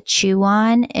more to chew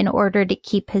on in order to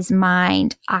keep his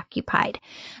mind occupied.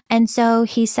 And so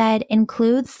he said,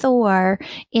 include Thor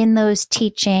in those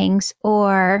teachings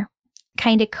or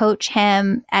kind of coach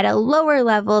him at a lower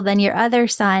level than your other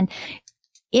son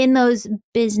in those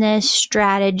business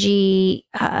strategy.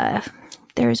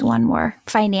 There's one more,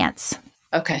 finance.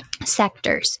 Okay.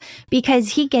 Sectors, because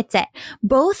he gets it.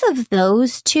 Both of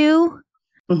those two,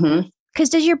 because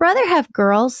does your brother have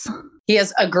girls? He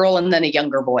has a girl and then a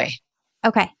younger boy.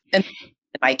 Okay. And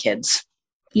my kids.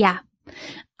 Yeah.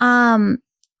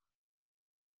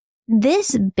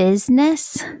 This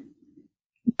business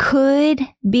could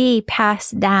be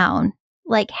passed down.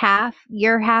 Like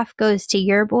your half goes to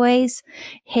your boys,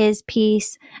 his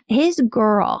piece, his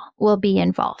girl will be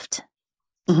involved.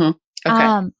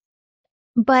 Okay.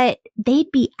 But they'd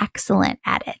be excellent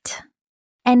at it.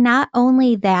 And not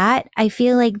only that, I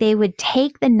feel like they would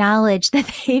take the knowledge that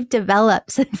they've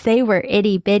developed since they were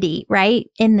itty bitty, right,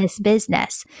 in this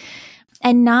business,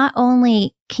 and not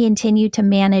only continue to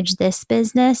manage this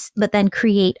business, but then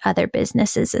create other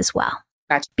businesses as well.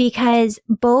 Gotcha. Because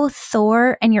both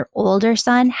Thor and your older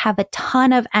son have a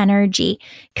ton of energy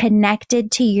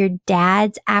connected to your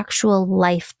dad's actual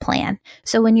life plan.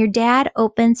 So when your dad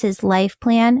opens his life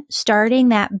plan, starting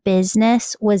that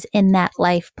business was in that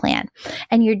life plan.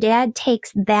 And your dad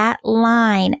takes that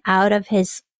line out of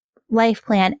his life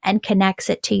plan and connects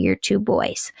it to your 2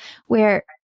 boys. Where,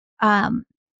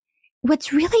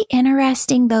 what's really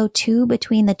interesting though, too,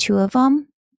 between the 2 of them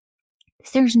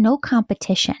is there's no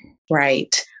competition.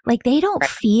 Right. Like they don't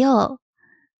feel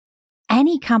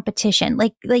any competition.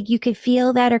 Like you could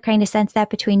feel that or kind of sense that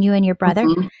between you and your brother.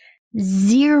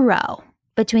 Zero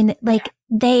between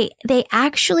they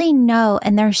actually know,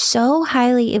 and they're so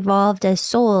highly evolved as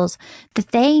souls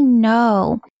that they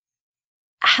know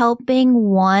helping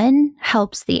one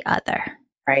helps the other.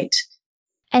 Right.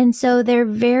 And so they're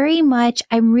very much,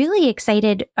 I'm really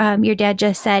excited. Your dad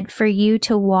just said for you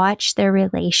to watch their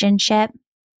relationship.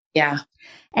 Yeah.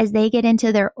 As they get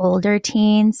into their older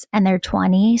teens and their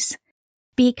 20s,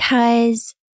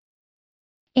 because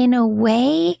in a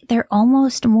way, they're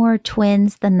almost more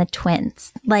twins than the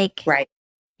twins. Like, right.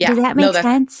 Yeah. Does that make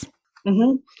sense?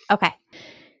 Okay.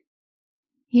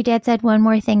 Your dad said one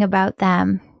more thing about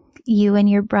them. You and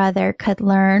your brother could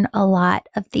learn a lot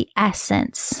of the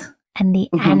essence and the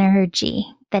energy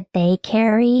that they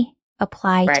carry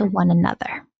apply to one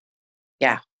another.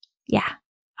 Yeah. Yeah.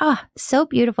 Oh, so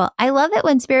beautiful. I love it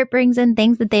when spirit brings in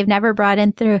things that they've never brought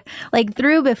in through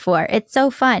before. It's so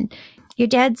fun. Your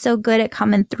dad's so good at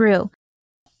coming through.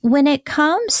 When it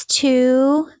comes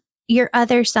to your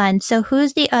other son, so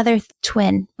who's the other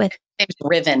twin with? It's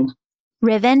Riven.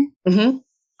 Riven? Mm-hmm.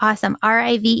 Awesome.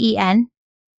 Riven?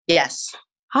 Yes.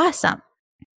 Awesome.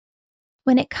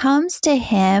 When it comes to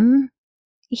him,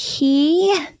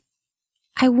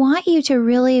 I want you to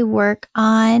really work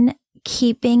on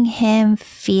keeping him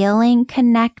feeling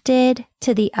connected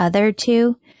to the other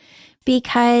two,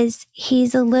 because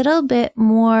he's a little bit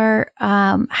more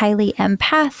highly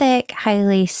empathic,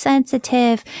 highly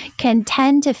sensitive, can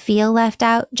tend to feel left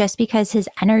out just because his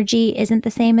energy isn't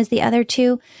the same as the other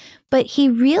two. But he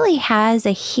really has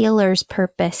a healer's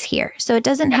purpose here. So it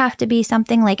doesn't have to be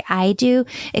something like I do.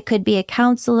 It could be a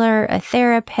counselor, a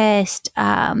therapist,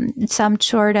 some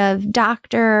sort of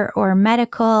doctor or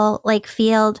medical like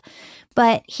field.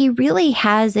 But he really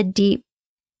has a deep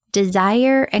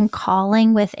desire and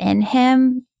calling within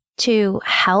him to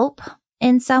help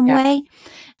in some way.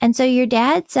 And so your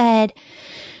dad said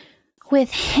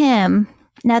with him,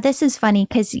 now this is funny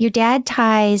because your dad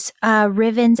ties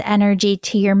Riven's energy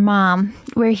to your mom,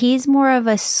 where he's more of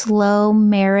a slow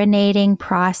marinating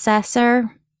processor.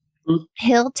 Mm-hmm.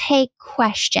 He'll take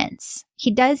questions.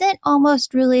 He doesn't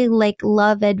almost really like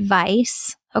love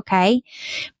advice, okay?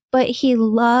 But he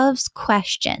loves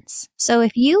questions. So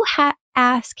if you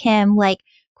ask him like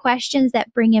questions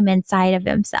that bring him inside of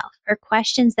himself or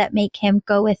questions that make him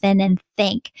go within and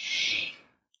think,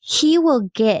 he will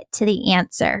get to the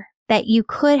answer that you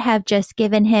could have just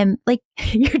given him. Like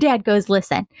your dad goes,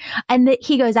 listen, and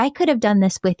he goes, I could have done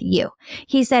this with you.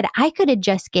 He said, I could have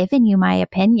just given you my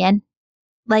opinion.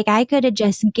 Like I could have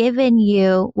just given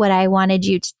you what I wanted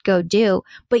you to go do,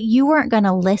 but you weren't going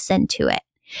to listen to it.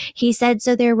 He said,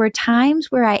 so there were times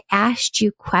where I asked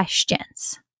you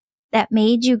questions that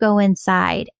made you go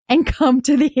inside and come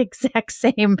to the exact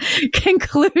same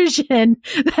conclusion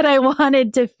that I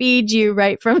wanted to feed you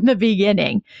right from the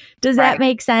beginning. Does that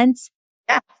make sense?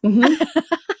 Yeah.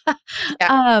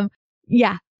 Mm-hmm.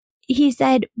 Yeah. He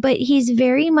said, but he's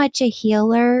very much a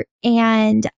healer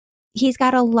and he's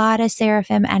got a lot of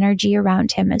seraphim energy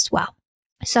around him as well.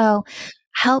 So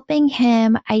helping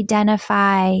him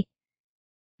identify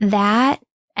that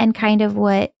and kind of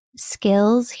what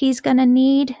skills he's going to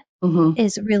need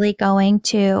is really going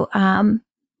to kind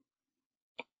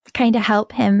of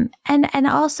help him. And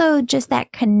also just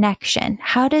that connection.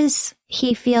 How does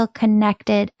he feel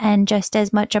connected and just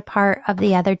as much a part of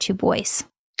the other two boys?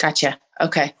 Gotcha.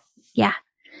 Okay. Yeah.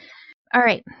 All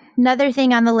right. Another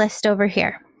thing on the list over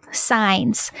here.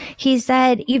 Signs. He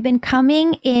said, you've been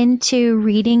coming into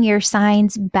reading your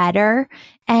signs better.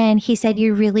 And he said,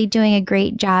 you're really doing a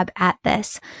great job at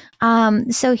this.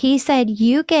 So he said,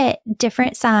 you get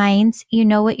different signs, you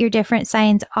know what your different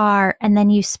signs are, and then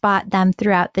you spot them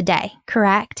throughout the day,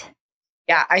 correct?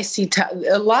 Yeah, I see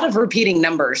a lot of repeating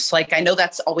numbers. Like I know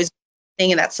that's always a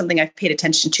thing, and that's something I've paid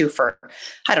attention to for,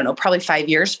 I don't know, probably 5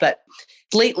 years. But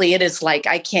lately it is like,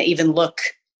 I can't even look,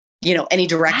 any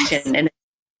direction and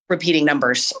repeating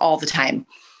numbers all the time.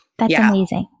 That's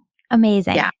amazing.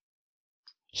 Amazing. Yeah.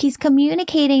 He's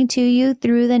communicating to you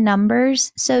through the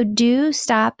numbers. So do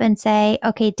stop and say,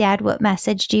 okay, Dad, what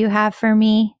message do you have for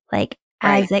me? Like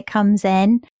as it comes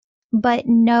in, but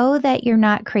know that you're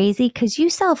not crazy because you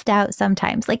self-doubt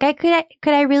sometimes. Like could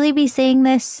I really be saying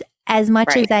this as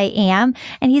much as I am?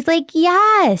 And he's like,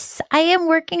 yes, I am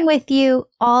working with you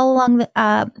all along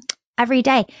the, every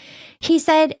day. He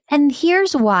said, and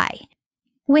here's why.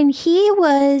 When he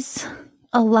was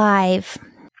alive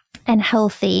and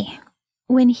healthy,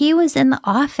 when he was in the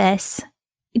office,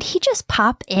 did he just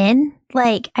pop in?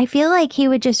 Like, I feel like he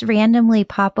would just randomly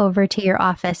pop over to your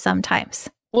office sometimes.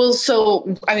 Well,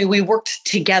 so, we worked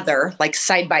together, like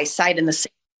side by side in the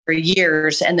same for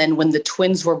years. And then when the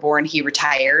twins were born, he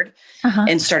retired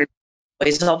and started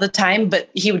boys all the time, but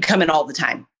he would come in all the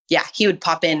time. Yeah. He would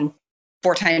pop in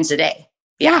 4 times a day.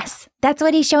 Yeah. Yes, that's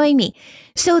what he's showing me.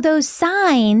 So those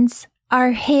signs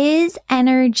are his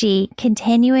energy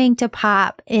continuing to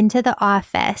pop into the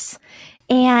office.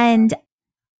 And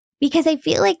because I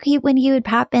feel like when he would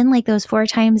pop in like those 4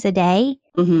 times a day,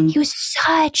 he was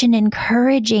such an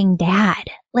encouraging dad.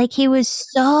 Like he was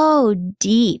so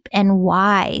deep and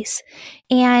wise.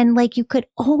 And like you could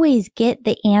always get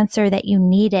the answer that you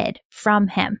needed from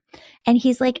him. And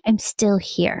he's like, I'm still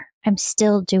here. I'm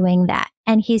still doing that.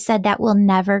 And he said that will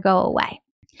never go away.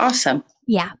 Awesome.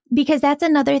 Yeah. Because that's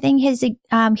another thing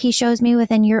he shows me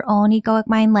within your own egoic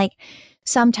mind. Like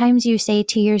sometimes you say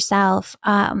to yourself,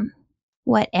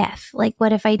 what if? Like,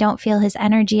 what if I don't feel his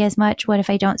energy as much? What if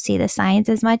I don't see the signs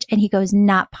as much? And he goes,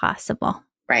 not possible.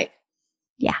 Right.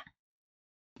 Yeah.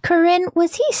 Corinne,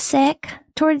 was he sick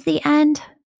towards the end?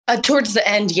 Towards the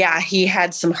end, yeah, he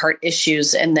had some heart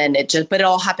issues, and then but it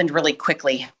all happened really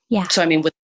quickly. Yeah. So, I mean,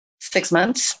 with 6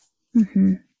 months.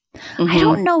 Mm-hmm. I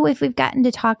don't know if we've gotten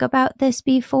to talk about this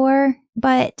before,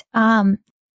 but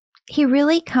he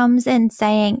really comes in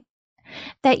saying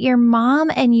that your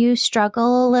mom and you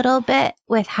struggle a little bit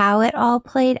with how it all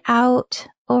played out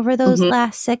over those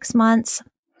last 6 months.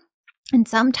 And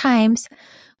sometimes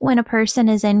when a person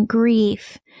is in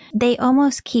grief, they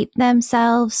almost keep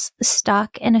themselves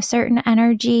stuck in a certain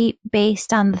energy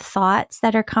based on the thoughts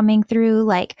that are coming through,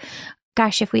 like,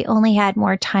 gosh, if we only had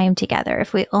more time together,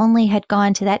 if we only had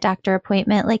gone to that doctor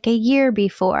appointment like a year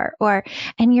before,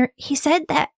 he said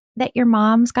that your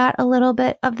mom's got a little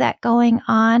bit of that going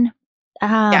on.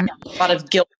 A lot of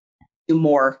guilt to do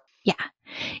more. Yeah.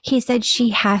 He said she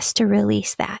has to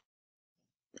release that.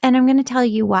 And I'm going to tell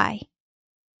you why.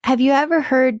 Have you ever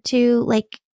heard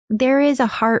there is a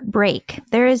heartbreak?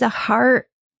 There is a heart.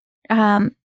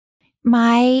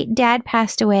 My dad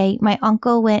passed away. My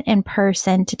uncle went in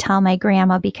person to tell my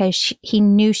grandma because he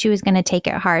knew she was going to take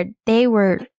it hard. They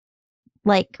were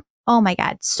like, oh my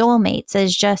God, soulmates,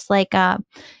 as just like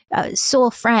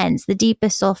soul friends, the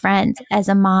deepest soul friends as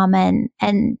a mom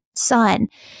and son.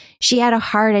 She had a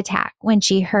heart attack when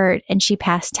she heard, and she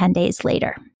passed 10 days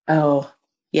later. Oh,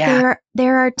 yeah.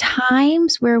 There are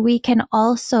times where we can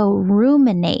also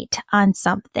ruminate on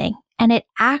something, and it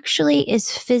actually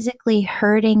is physically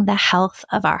hurting the health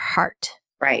of our heart.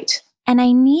 Right. And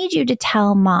I need you to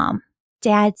tell Mom,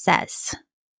 Dad says,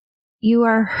 you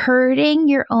are hurting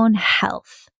your own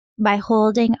health by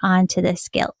holding on to this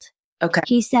guilt. Okay.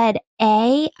 He said,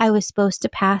 I was supposed to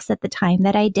pass at the time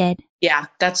that I did. Yeah,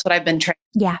 that's what I've been trying.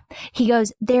 Yeah. He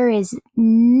goes, there is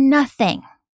nothing.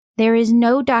 There is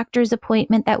no doctor's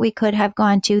appointment that we could have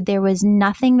gone to. There was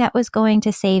nothing that was going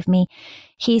to save me.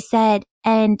 He said,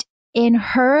 and in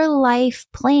her life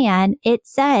plan, it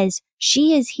says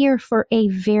she is here for a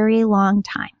very long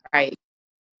time. Right.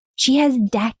 She has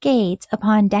decades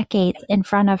upon decades in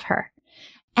front of her.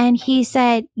 And he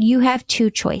said, you have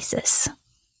two choices.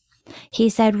 He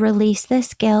said, release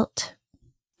this guilt.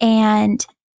 And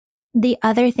the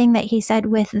other thing that he said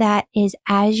with that is,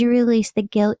 as you release the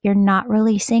guilt, you're not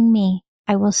releasing me.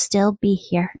 I will still be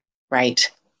here. Right.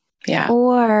 Yeah.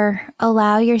 Or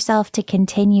allow yourself to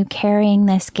continue carrying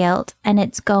this guilt, and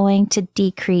it's going to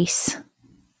decrease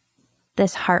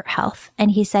this heart health.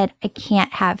 And he said, I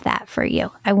can't have that for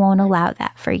you. I won't allow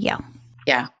that for you.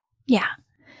 Yeah. Yeah.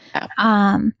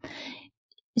 Yeah.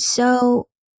 So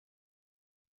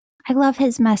I love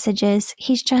his messages.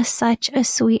 He's just such a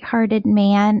sweethearted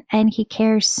man, and he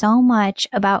cares so much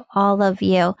about all of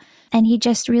you. And he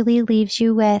just really leaves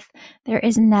you with, there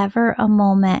is never a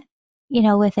moment,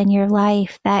 within your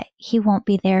life that he won't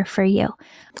be there for you.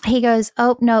 He goes,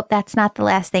 oh, nope, that's not the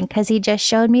last thing, because he just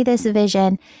showed me this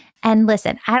vision. And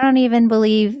listen, I don't even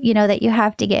believe, that you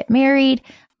have to get married,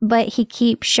 but he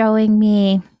keeps showing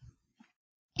me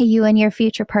you and your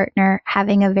future partner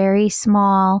having a very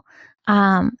small,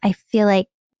 I feel like,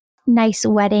 nice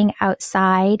wedding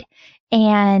outside,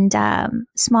 and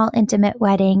small intimate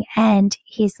wedding. And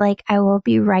he's like, I will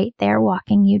be right there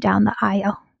walking you down the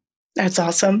aisle. That's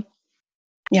awesome.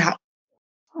 Yeah.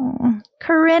 Oh,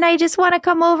 Corinne, I just want to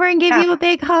come over and give you a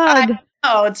big hug.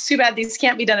 Oh, it's too bad these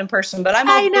can't be done in person, but I'm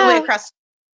all the way across.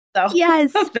 So.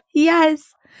 Yes.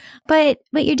 Yes. But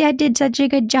your dad did such a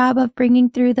good job of bringing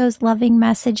through those loving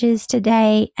messages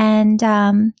today. And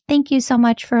thank you so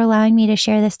much for allowing me to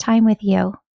share this time with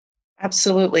you.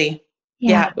 Absolutely.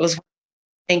 Yeah, it was.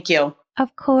 Thank you.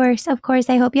 Of course. Of course.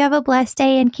 I hope you have a blessed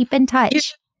day and keep in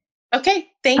touch. Okay.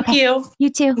 Thank you. You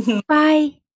too.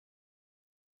 Bye.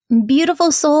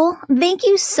 Beautiful soul. Thank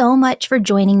you so much for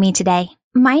joining me today.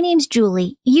 My name's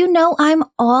Julie. You know I'm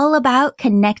all about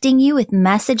connecting you with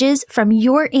messages from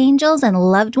your angels and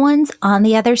loved ones on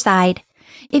the other side.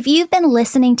 If you've been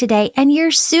listening today and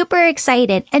you're super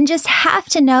excited and just have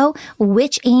to know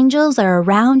which angels are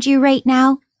around you right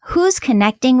now, who's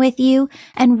connecting with you,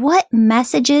 and what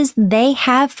messages they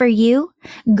have for you,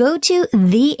 go to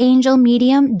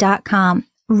theangelmedium.com.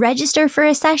 Register for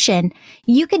a session.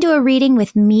 You can do a reading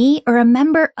with me or a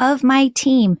member of my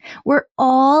team. We're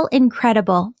all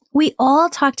incredible. We all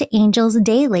talk to angels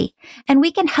daily, and we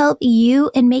can help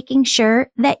you in making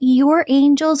sure that your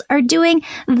angels are doing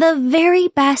the very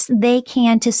best they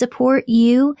can to support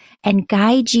you and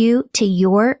guide you to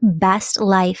your best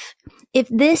life. If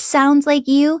this sounds like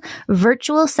you,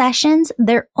 virtual sessions,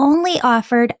 they're only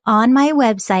offered on my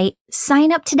website.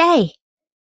 Sign up today.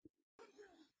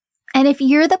 And if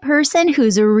you're the person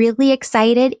who's really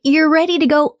excited, you're ready to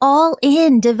go all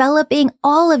in, developing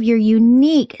all of your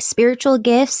unique spiritual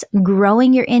gifts,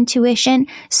 growing your intuition,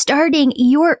 starting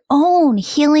your own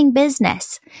healing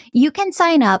business, you can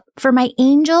sign up for my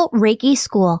Angel Reiki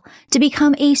School to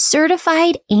become a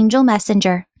certified angel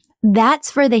messenger. That's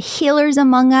for the healers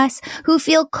among us who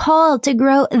feel called to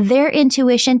grow their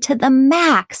intuition to the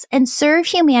max and serve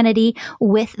humanity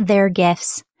with their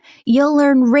gifts. You'll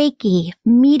learn Reiki,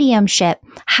 mediumship,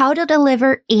 how to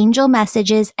deliver angel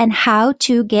messages, and how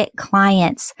to get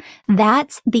clients.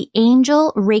 That's the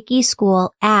Angel Reiki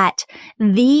School at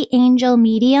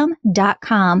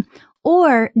theangelmedium.com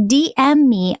or DM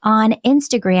me on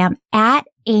Instagram at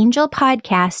Angel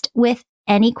Podcast with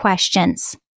any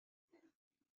questions.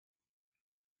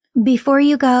 Before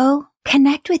you go,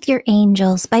 connect with your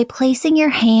angels by placing your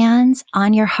hands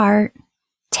on your heart.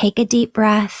 Take a deep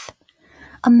breath.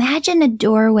 Imagine a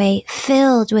doorway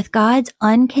filled with God's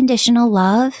unconditional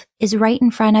love is right in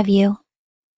front of you.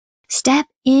 Step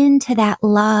into that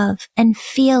love and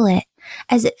feel it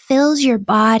as it fills your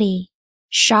body,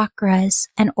 chakras,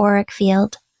 and auric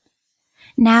field.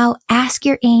 Now ask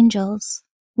your angels,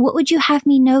 what would you have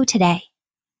me know today?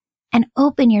 And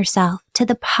open yourself to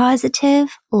the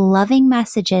positive, loving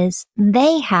messages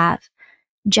they have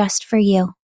just for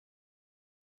you.